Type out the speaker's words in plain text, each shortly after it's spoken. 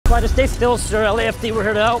Try to stay still, sir. LAFD, we're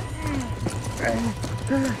here to help.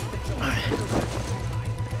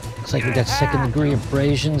 Looks like we got second-degree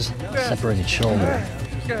abrasions, separated shoulder.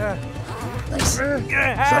 Nice. Try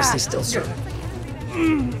to stay still, sir.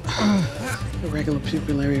 Irregular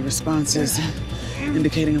pupillary responses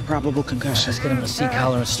indicating a probable concussion. Let's get him a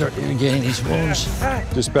C-collar and start irrigating these wounds.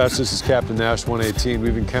 Dispatch, this is Captain Nash 118.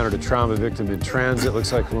 We've encountered a trauma victim in transit.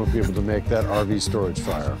 Looks like we won't be able to make that RV storage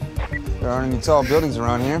fire. There aren't any tall buildings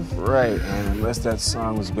around here. Right, and unless that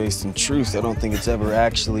song was based in truth, I don't think it's ever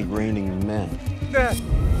actually raining men.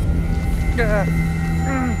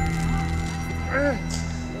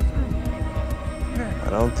 I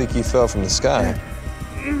don't think he fell from the sky.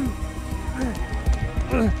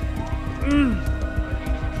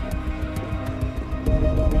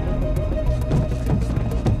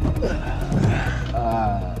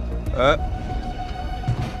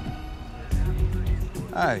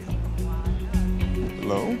 Hi.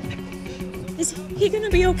 Hello? Is he gonna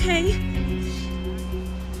be okay?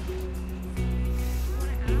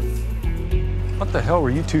 What the hell were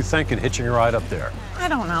you two thinking hitching a ride up there? I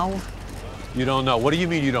don't know. You don't know? What do you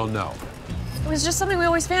mean you don't know? It was just something we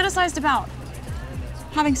always fantasized about.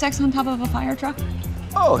 Having sex on top of a fire truck.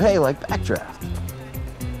 Oh, hey, like Backdraft.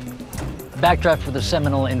 Backdraft with a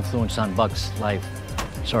seminal influence on Buck's life.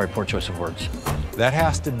 Sorry, poor choice of words. That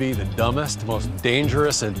has to be the dumbest, most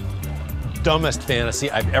dangerous, and dumbest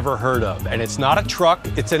fantasy I've ever heard of. And it's not a truck,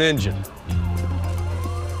 it's an engine.